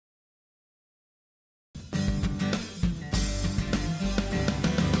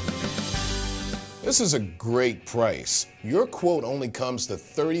This is a great price. Your quote only comes to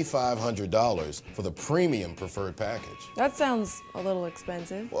 $3,500 for the premium preferred package. That sounds a little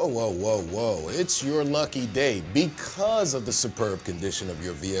expensive. Whoa, whoa, whoa, whoa. It's your lucky day. Because of the superb condition of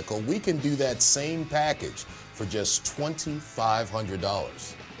your vehicle, we can do that same package for just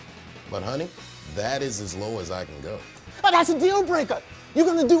 $2,500. But honey, that is as low as I can go. Oh, that's a deal breaker. You're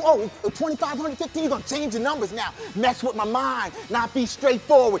gonna do, 2,500, 15, you're gonna change the numbers now. Mess with my mind, not be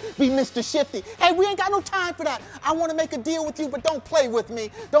straightforward, be Mr. Shifty. Hey, we ain't got no time for that. I wanna make a deal with you, but don't play with me.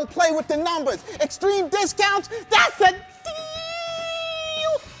 Don't play with the numbers. Extreme discounts, that's a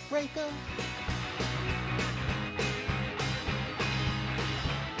deal breaker.